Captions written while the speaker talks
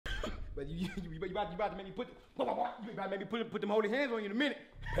But you about to make me put them holy hands on you in a minute.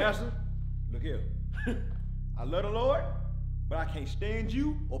 Pastor, look here. I love the Lord, but I can't stand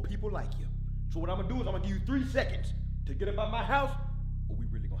you or people like you. So what I'm gonna do is I'm gonna give you 3 seconds to get up out my house, or we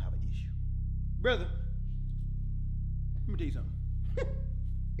really gonna have an issue. Brother, let me tell you something.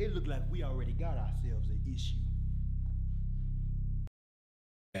 It looked like we already got ourselves an issue.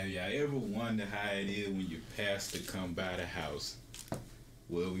 Have y'all ever wondered how it is when your pastor come by the house?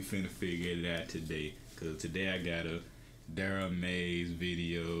 Well, we finna figure it out today. Cause today I got a Darryl Mays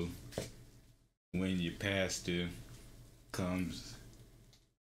video when your pastor comes.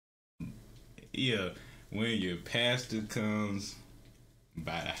 Yeah, when your pastor comes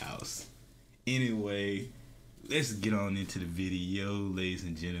by the house. Anyway, let's get on into the video, ladies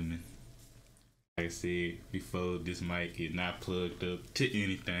and gentlemen. Like I said before, this mic is not plugged up to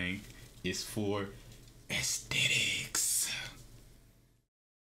anything. It's for aesthetics.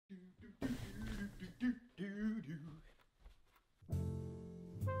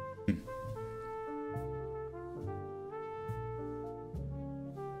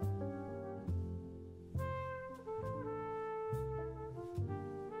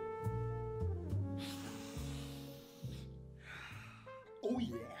 Oh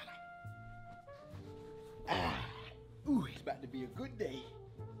yeah. Ooh, it's about to be a good day.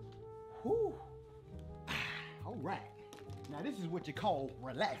 Whew. All right. Now this is what you call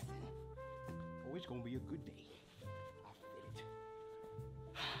relaxing. Oh, it's gonna be a good day. I feel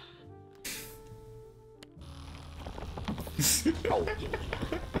it. Oh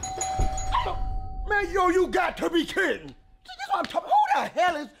yeah. Man, yo, you got to be kidding. See, this is what I'm talking. Who the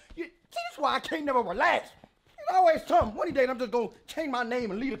hell is you? See, this is why I can't never relax. There's always something. One of these days I'm just gonna change my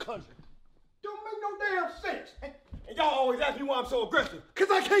name and leave the country. Don't make no damn sense. And y'all always ask me why I'm so aggressive. Cause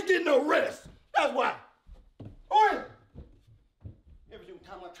I can't get no rest. That's why. Oi! Every single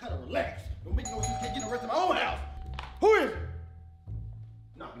time I try to relax, don't make no sense. Can't get no rest in my own house. Who is it?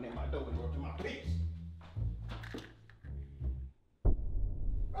 Knocking at my door and going to my face.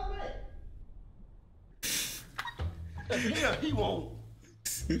 Brother man. Yeah, he won't.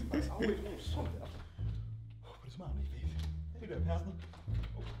 I always want something. Put a smile on his face. Hey there, Pastor.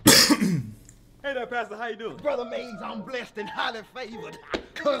 Hey there, Pastor, how you doing? Brother Mays, I'm blessed and highly favored.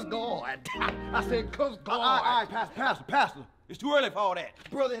 Cuz God. I said, cuz God. All right, Pastor. It's too early for all that.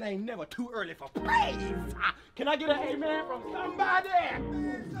 Brother, it ain't never too early for praise. Can I get an amen from somebody?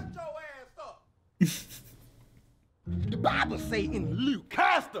 Man, shut your ass up. The Bible say in Luke,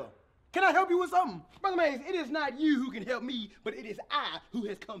 Pastor, can I help you with something? Brother Mays, it is not you who can help me, but it is I who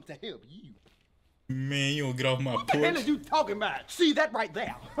has come to help you. Man, you don't get off my porch. What the hell is you talking about? See, that right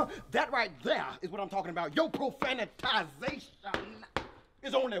there. That right there is what I'm talking about. Your profanitization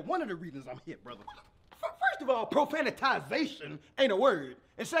is only one of the reasons I'm here, brother. First of all, profanitization ain't a word.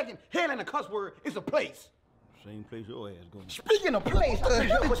 And second, hell ain't a cuss word, it's a place. Same place your ass going. Speaking of place,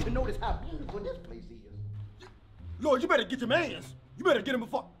 but you notice how beautiful this place is. Lord, you better get your mans. You better get him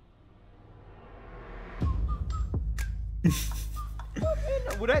before.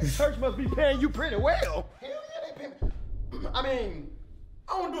 Well, that church must be paying you pretty well. Hell yeah, they pay me. I mean,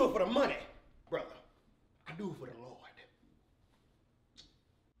 I don't do it for the money, brother. I do it for the Lord.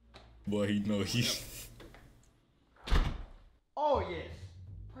 Boy, you know he. Oh yes,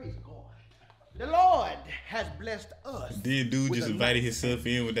 praise God. The Lord has blessed us. Then dude just invited himself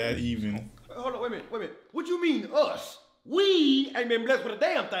in without even. Hold on, wait a minute. What you mean us? We ain't been blessed with a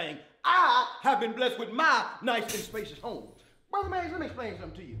damn thing. I have been blessed with my nice and spacious home. Brother Mays, let me explain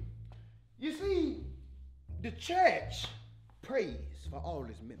something to you. You see, the church prays for all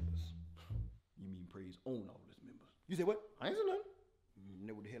its members. You mean prays on all its members? You say what? I ain't saying nothing. You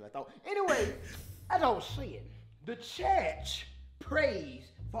know what the hell I thought. Anyway, as I was saying, the church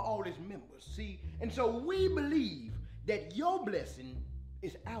prays for all its members. See, and so we believe that your blessing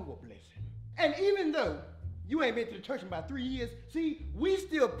is our blessing. And even though you ain't been to the church in about 3 years, see, we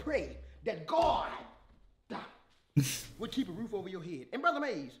still pray that God would keep a roof over your head. And Brother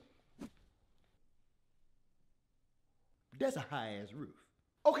Mays, that's a high-ass roof.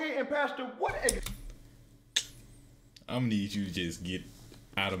 Okay, and Pastor, what? I'm gonna need you to just get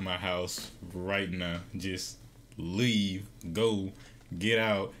out of my house right now. Just leave, go, get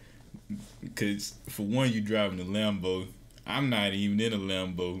out. Cause for one, you driving a Lambo. I'm not even in a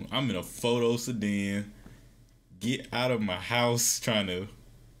Lambo. I'm in a photo sedan. Get out of my house trying to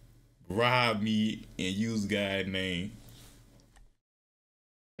rob me and use God's name.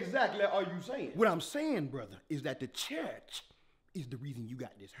 Exactly are you saying? What I'm saying, brother, is that the church is the reason you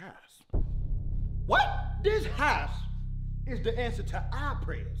got this house. What? This house is the answer to our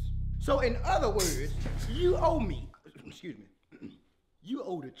prayers. So in other words, you owe me, excuse me, you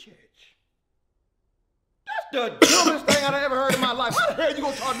owe the church. That's the dumbest thing I've ever heard in my life. How the hell you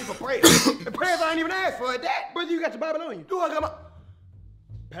gonna charge me for prayers? The prayers I ain't even asked for at that. Brother, you got your Bible on you. Do I got my...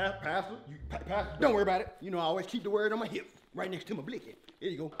 Pastor, Pastor, don't worry about it. You know I always keep the word on my hip, right next to my blicky. Here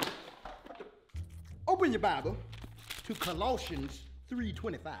you go. Open your Bible to Colossians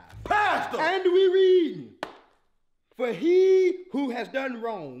 3:25. Pastor! And we read, for he who has done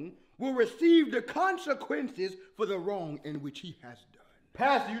wrong will receive the consequences for the wrong in which he has done.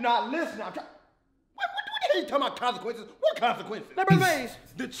 Pastor, you're not listening. I'm trying. What the hell you talking about consequences? What consequences? Now, Brother Mays,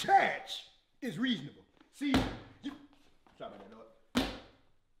 the church is reasonable. See, you... Sorry about that, Lord.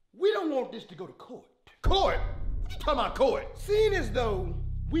 We don't want this to go to court. Court? What you talking about court? Seeing as though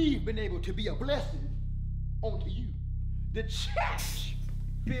we've been able to be a blessing onto you, the church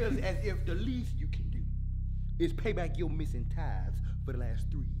feels as if the least you can do is pay back your missing tithes for the last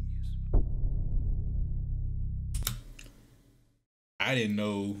 3 years. I didn't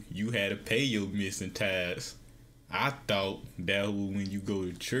know you had to pay your missing tithes. I thought that was when you go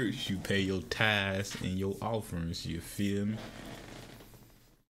to church, you pay your tithes and your offerings. You feel me?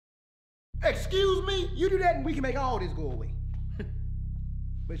 Excuse me? You do that and we can make all this go away.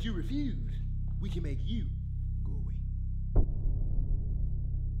 But you refuse. We can make you go away.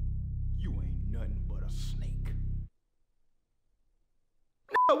 You ain't nothing but a snake.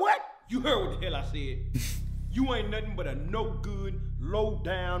 What? You heard what the hell I said. You ain't nothing but a no good, low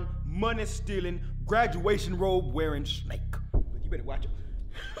down, money stealing, graduation robe wearing snake. But you better watch it.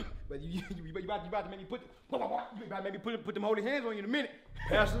 But you about to make me put put them holy hands on you in a minute.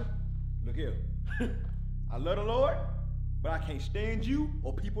 Pastor, look here. I love the Lord, but I can't stand you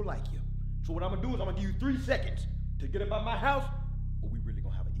or people like you. So what I'm gonna do is I'm gonna give you 3 seconds to get up out my house, or we really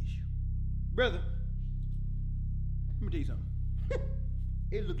gonna have an issue. Brother, let me tell you something.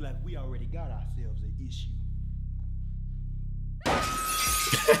 It looked like we already got ourselves an issue.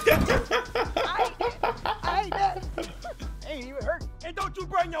 I ain't that. Ain't even hurt. And don't you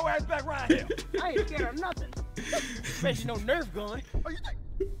bring your ass back around here. I ain't scared of nothing. Especially no Nerf gun. Oh, you think?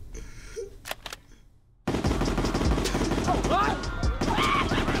 Oh, what?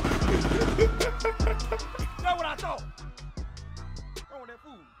 That's what I thought. Wrong with that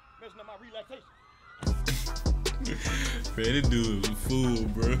food, messing up my relaxation. Man, this dude is a fool,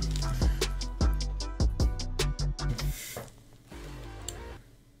 bro.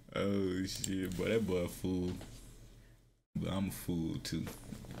 Oh shit, boy, that boy a fool. But I'm a fool too.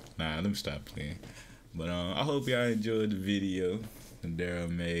 Nah, let me stop playing. But I hope y'all enjoyed the video. Darryl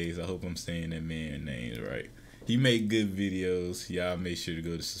Mays. I hope I'm saying that man's name right. He make good videos. Y'all make sure to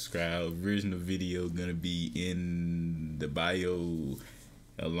go to subscribe. Original video gonna be in the bio,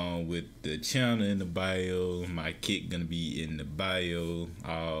 along with the channel in the bio. My kick gonna be in the bio.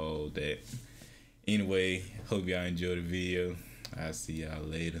 All that. Anyway, hope y'all enjoyed the video. I'll see y'all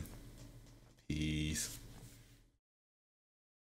later. Peace.